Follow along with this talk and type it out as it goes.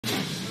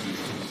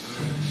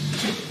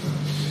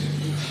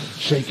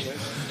Shake.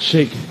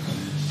 Shake.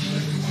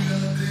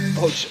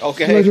 Oh,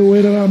 okay. Pleasure,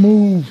 way to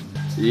move.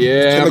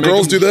 Yeah. Can the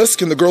girls do this?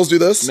 Can the girls do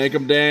this? Make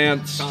them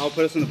dance. I'll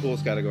put us in the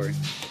pools category.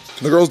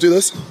 Can the girls do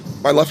this?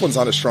 My left one's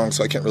not as strong,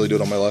 so I can't really do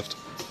it on my left.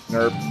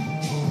 Nerp.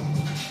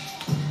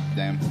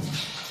 Damn.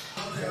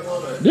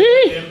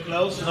 Dee.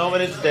 Close now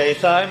when it's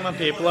daytime and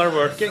people are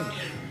working.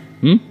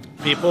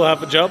 People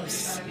have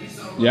jobs.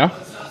 Yeah.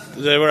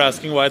 They were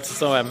asking why it's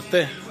so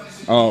empty.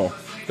 Oh.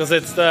 Because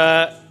it's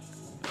the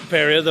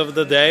period of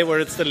the day where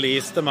it's the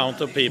least amount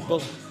of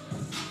people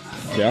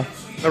Yeah.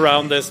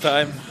 around this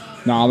time.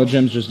 Nah, the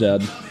gym's just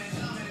dead.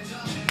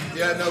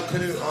 Yeah, no,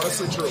 Knut,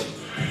 honestly true.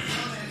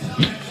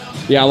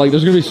 Yeah, like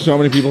there's gonna be so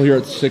many people here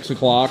at 6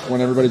 o'clock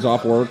when everybody's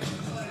off work.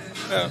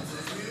 Yeah.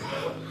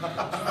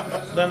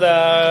 Then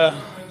the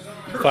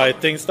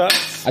fighting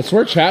starts. I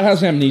swear chat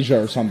has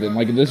amnesia or something.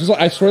 Like this is,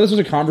 I swear this is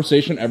a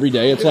conversation every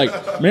day. It's like,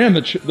 man,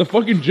 the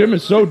fucking gym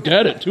is so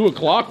dead at 2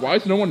 o'clock. Why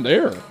is no one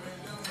there?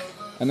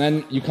 And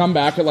then you come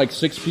back at like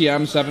 6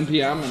 p.m., 7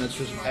 p.m., and it's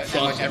just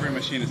Like every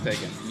machine is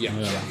taken. Yeah.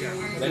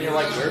 Then you're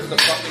like, where's the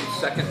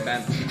fucking second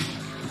bench?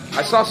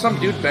 I saw some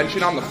dude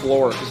benching on the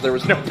floor because there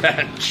was no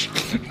bench.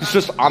 He's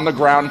just on the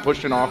ground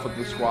pushing off with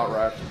the squat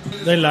rack.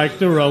 They like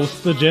to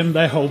roast the gym.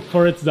 They hope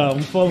for its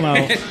downfall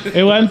now.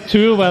 It went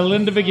too well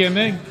in the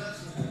beginning.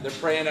 They're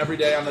praying every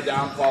day on the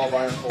downfall of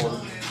Iron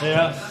Forge.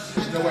 Yeah.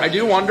 I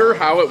do wonder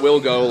how it will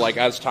go, like,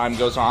 as time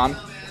goes on.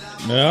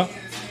 Yeah.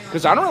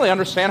 Because I don't really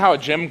understand how a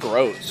gym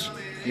grows,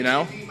 you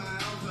know?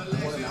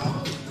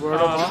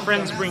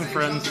 Friends bring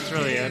friends, that's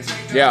really it.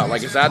 Yeah,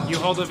 like, is that... You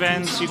hold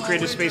events, you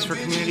create a space for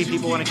community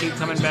people want to keep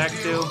coming back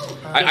to.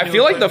 I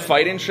feel like the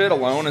fighting shit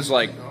alone is,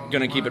 like,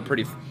 gonna keep it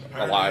pretty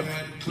alive.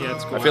 Yeah,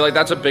 it's cool. I feel like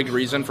that's a big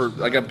reason for,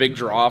 like, a big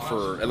draw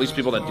for at least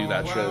people that do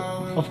that shit.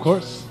 Of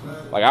course.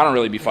 Like, I don't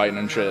really be fighting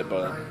and shit,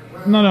 but...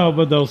 No,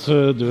 but those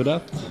who do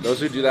that. Those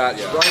who do that,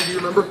 yeah. Brian, do you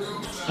remember?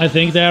 I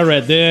think they are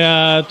ready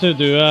to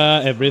do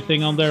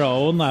everything on their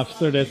own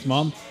after this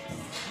month.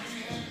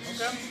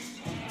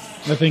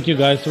 I think you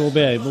guys will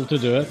be able to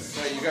do it.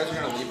 Wait, you guys are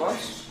gonna leave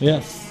us?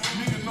 Yes.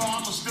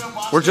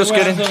 We're just We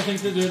have getting... something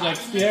to do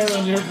next year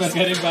when you're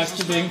getting back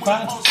to being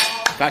fast.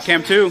 Fat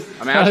Camp 2.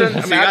 Imagine,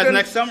 See you guys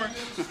next summer.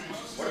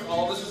 What if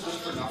all this is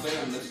just for nothing,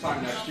 and this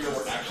time next year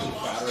we're actually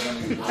fatter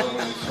than we were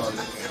when we started?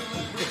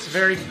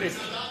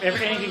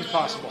 Anything's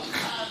possible.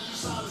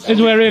 It's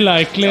very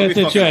likely a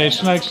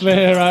situation, actually,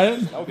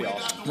 Ryan. That would be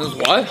awesome. This is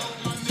what?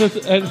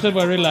 It's a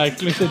very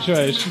likely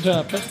situation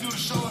to happen.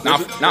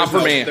 Not for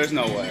me. There's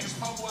no way.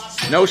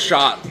 No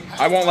shot.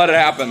 I won't let it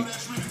happen.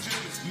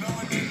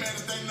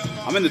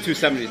 I'm in the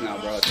 270s now,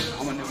 bro.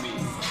 I'm a new me.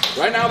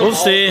 Right now, We'll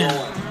see.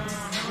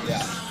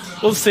 Yeah.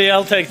 We'll see.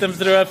 I'll take them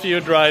through a few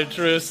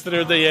drive-thrus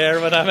through the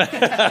year when I'm...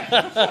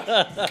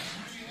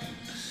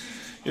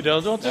 You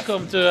don't want to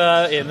come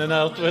to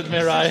In-N-Out with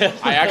me, Ryan?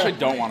 I actually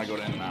don't want to go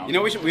to In-N-Out. You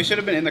know, we should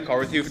have been in the car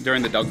with you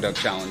during the Dug Dug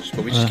Challenge,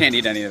 but we just can't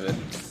eat any of it.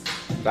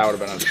 That would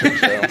have been a shit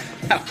show.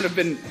 That would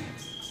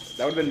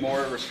have been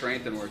more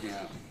restraint than working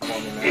out.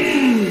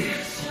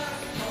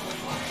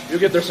 You'll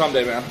get there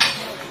someday, man.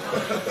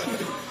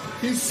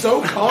 He's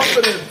so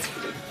confident.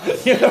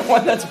 You're the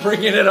one that's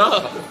bringing it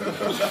up.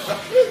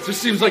 It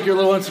just seems like you're a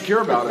little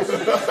insecure about it.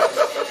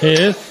 He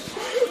is.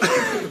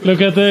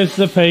 Look at this,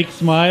 the fake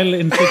smile,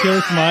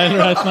 insecure smile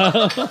right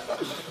now.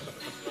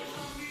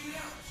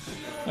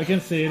 I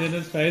can see it in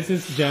his face.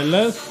 He's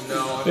jealous.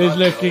 No, I'm He's not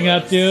looking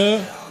jealous. at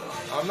you.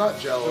 I'm not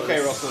jealous. Okay,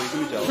 Russell, you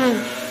can be jealous.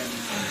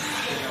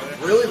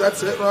 Really?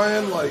 That's it,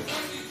 Ryan? Like,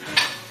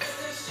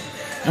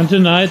 And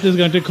tonight he's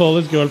going to call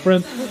his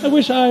girlfriend. I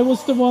wish I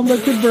was the one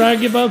that could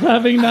brag about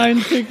having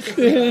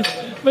 960.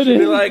 But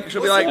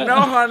She'll be like, no,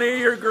 honey,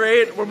 you're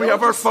great. When we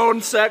have our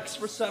phone sex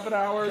for 7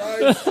 hours,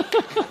 guys,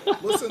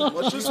 listen,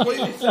 let's just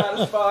wait.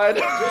 satisfied.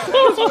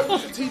 Let's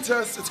wait for the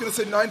T-test. It's going to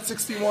say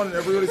 961 and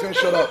everybody's going to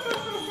shut up.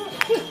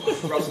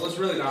 Russell, it's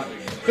really not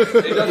big.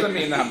 It doesn't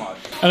mean that much.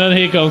 And then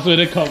he comes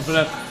with a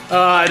confidence. Oh,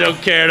 I don't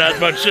care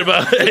that much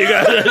about it. You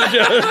guys.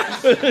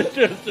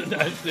 Just a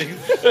nice thing.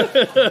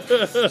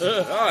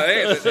 Oh,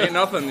 it ain't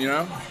nothing, you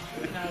know?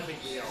 Not a big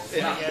deal.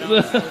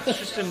 It's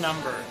just a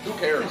number. Who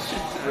cares,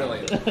 really?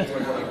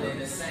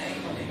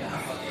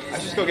 I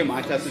should just go get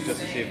mine tested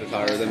just to see if it's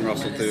higher than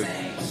Russell, too.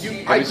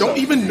 I don't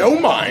even know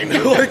mine.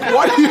 Like,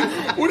 what do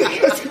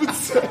you guys even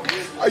say?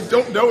 I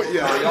don't know it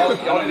yet.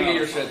 Y'all need to get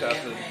your shit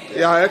tested.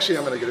 Yeah, I actually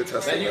am going to get it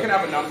tested. Then you can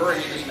have a number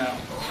and you just know.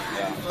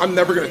 I'm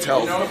never going to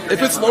tell.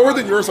 If it's lower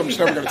than yours, I'm just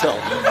never going to tell.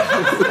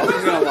 I'm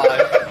just gonna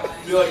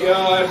lie. Be like, yeah,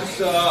 I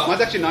just,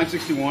 Mine's actually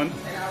 961.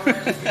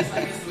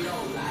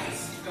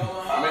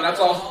 I mean, that's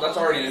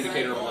already an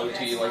indicator of low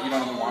T. Like, you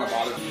don't even want to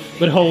bother.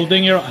 But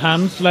holding your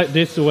hands like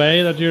this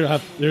way that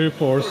you're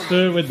forced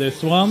to with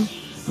this one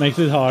makes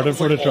it harder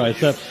for the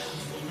triceps.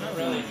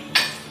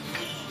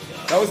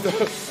 That was the...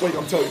 Wait,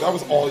 I'm telling you, that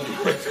was all you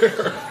right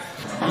there.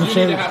 You need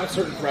to have a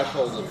certain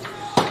threshold of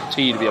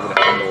T to be able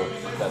to handle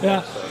that.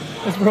 Yeah,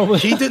 it's probably...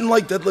 He didn't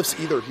like deadlifts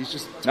either. He's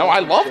just... No, I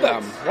love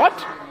them.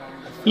 What?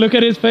 Look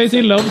at his face,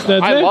 he loves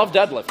deadlift. I love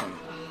deadlifting.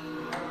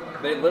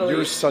 They literally,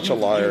 You're such a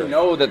liar. You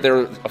know that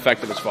they're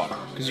effective as fuck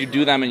because you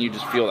do them and you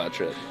just feel that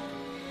shit.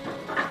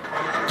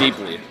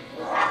 deeply.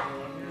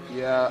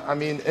 Yeah, I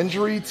mean,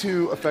 injury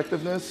to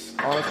effectiveness,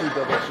 honestly,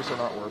 deadlifts just are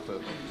not worth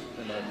it.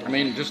 I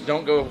mean, just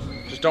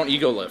don't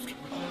ego lift.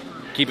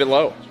 Keep it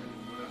low.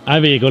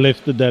 I've ego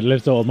lifted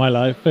deadlifts all my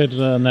life. It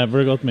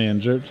never got me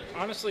injured.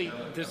 Honestly,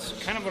 this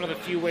is kind of one of the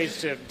few ways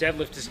to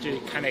deadlift is to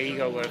kind of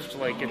ego lift.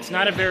 Like, it's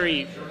not a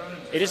very...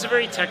 It is a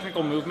very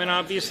technical movement,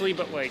 obviously,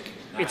 but, like,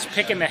 it's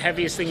picking the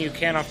heaviest thing you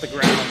can off the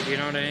ground, you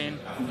know what I mean?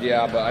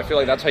 Yeah, but I feel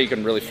like that's how you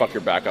can really fuck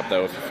your back up,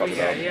 though, if you fuck it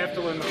Yeah, up. you have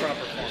to learn the proper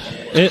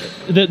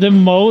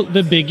form.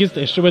 The biggest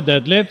issue with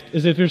deadlift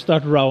is if you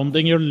start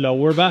rounding your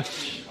lower back.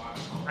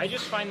 I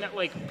just find that,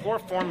 like, poor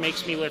form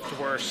makes me lift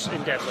worse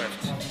in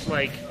deadlift.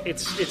 Like,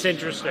 it's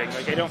interesting.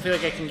 Like, I don't feel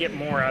like I can get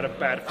more out of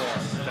bad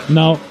form.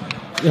 No,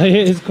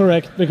 it's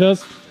correct,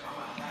 because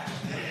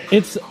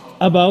it's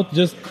about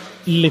just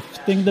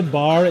lifting the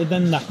bar in the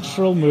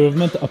natural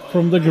movement up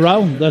from the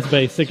ground. That's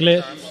basically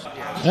it.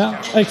 Yeah,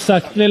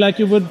 exactly like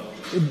you would.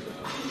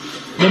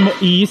 The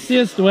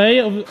easiest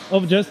way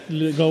of just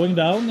going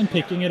down and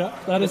picking it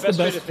up. That is the best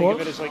way to think form.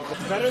 of it is like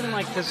better than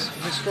like, because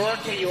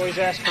historically you always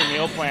ask for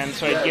meal plans,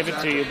 so I'd give it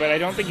to you, but I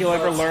don't think you'll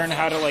ever learn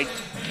how to like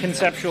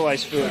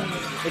conceptualize food,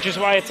 which is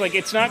why it's like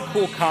it's not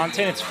cool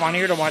content. It's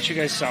funnier to watch you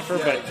guys suffer,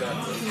 but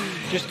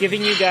just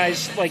giving you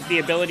guys like the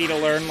ability to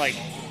learn like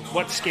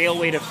what scale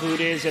weight of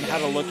food is and how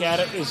to look at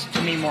it is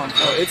to me more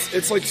important.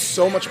 It's like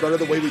so much better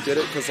the way we did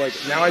it, because like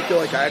now I feel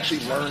like I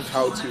actually learned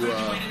how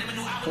to.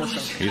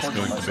 He's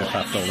going to be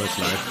fat all his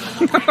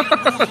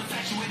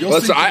life.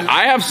 Listen,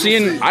 I've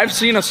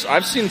seen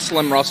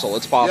Slim Russell.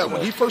 It's Yeah, possible.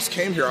 when he first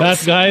came here,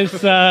 That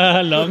guy's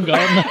long gone.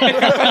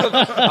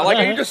 I like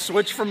how you just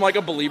switch from like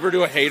a believer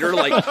to a hater.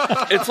 Like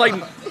it's like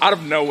out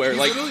of nowhere.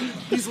 Like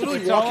he's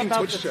literally walking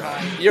Twitch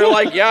chat. you're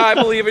like, yeah, I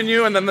believe in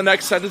you, and then the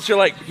next sentence you're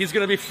like, he's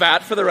gonna be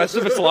fat for the rest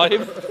of his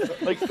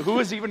life. Like, who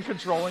is even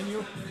controlling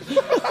you?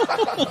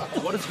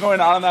 What is going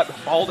on in that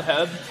bald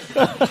head?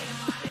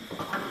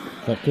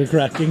 You're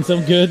cracking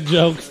some good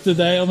jokes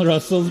today on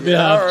Russell's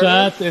behalf,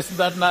 chat. Isn't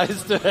that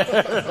nice to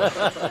hear?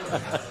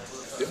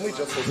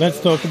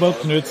 Let's talk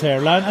about Knut's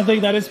hairline. I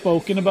think that is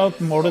spoken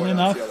about more than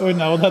enough. We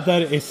know that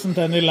there isn't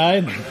any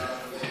line.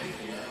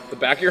 The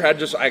back of your head,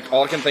 just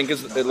all I can think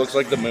is it looks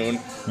like the moon.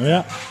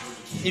 Yeah.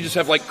 You just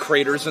have like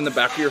craters in the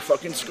back of your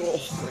fucking skull.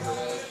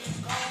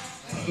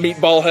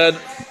 Meatball head.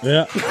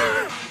 Yeah.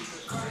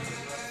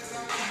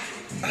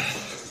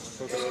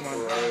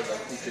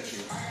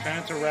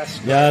 Trying to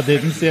rest. Yeah, I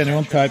didn't see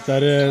anyone type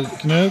that,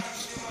 Knut.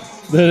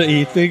 The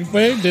eating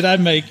thing. Did I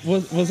make?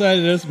 Was I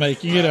just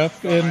making it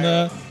up in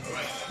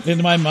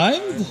my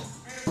mind?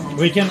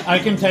 I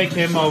can take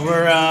him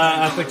over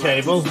at the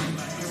cable.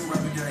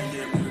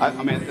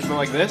 I mean, is it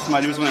like this? Am I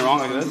doing something wrong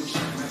like this?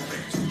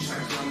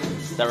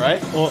 Is that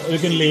right? Or you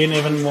can lean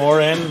even more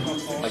in.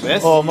 Like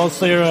this? Almost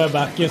so your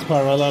back is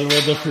parallel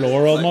with the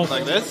floor almost.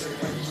 Like this?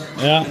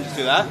 Yeah. Just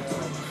do that?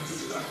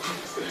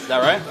 Is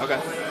that right? Okay.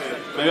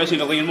 Maybe I just need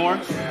to lean more?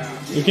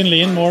 You can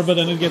lean more, but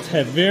then it gets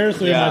heavier,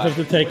 so you might have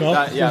to take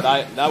off.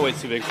 That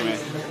weight's too big for me.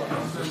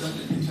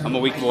 I'm a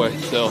weak boy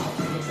still.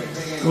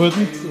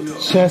 Wouldn't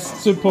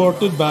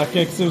chest-supported back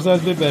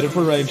exercise be better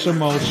for range of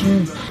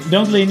motion?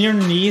 Don't lean your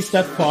knees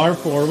that far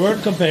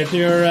forward compared to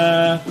your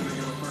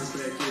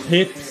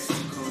hips.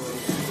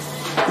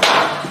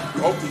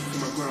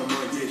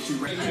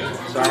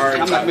 Sorry. I'm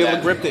not gonna be able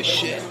to grip this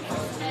shit.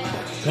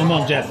 Come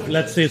on, Jeff.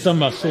 Let's see some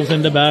muscles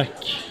in the back.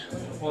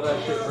 I'm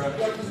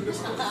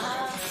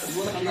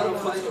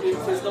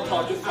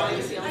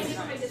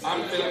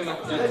feeling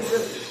confident.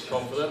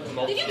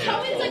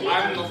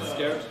 I'm not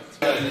scared.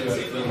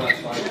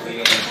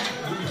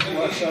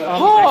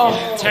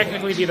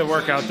 Technically be the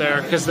workout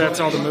there because that's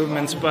all the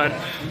movements, but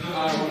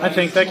I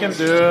think they can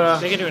do...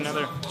 they can do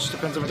another. Just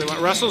depends on what they want.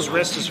 Russell's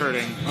wrist is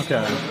hurting.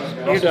 Okay.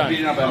 You're done.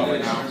 Beating up Emily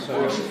now,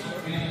 so that's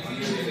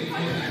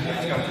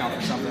gotta count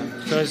for something.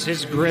 Because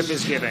his grip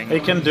is giving. They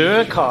can do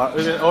a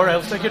or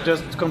else they could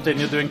just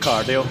continue doing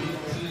cardio.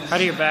 How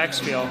do your backs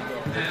feel?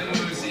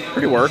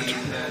 Pretty worked.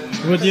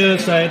 Would you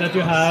say that you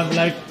have,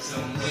 like...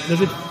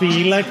 Does it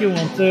feel like you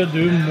want to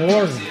do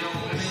more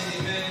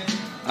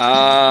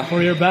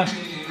for your back?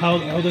 How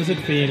does it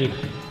feel?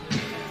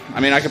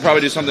 I mean, I could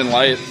probably do something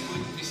light.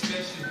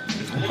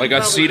 Like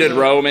a seated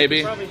row,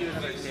 maybe. Probably do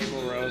another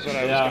cable row is what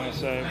I was going to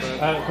say.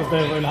 Because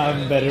they will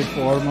have better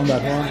form on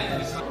that one.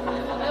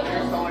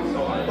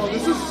 Oh,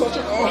 this is such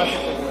a.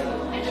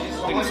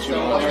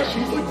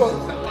 She's like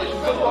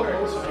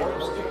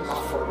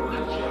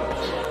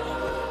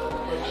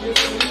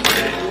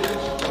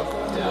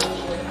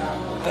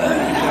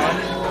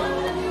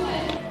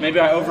Maybe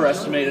I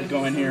overestimated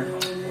going here.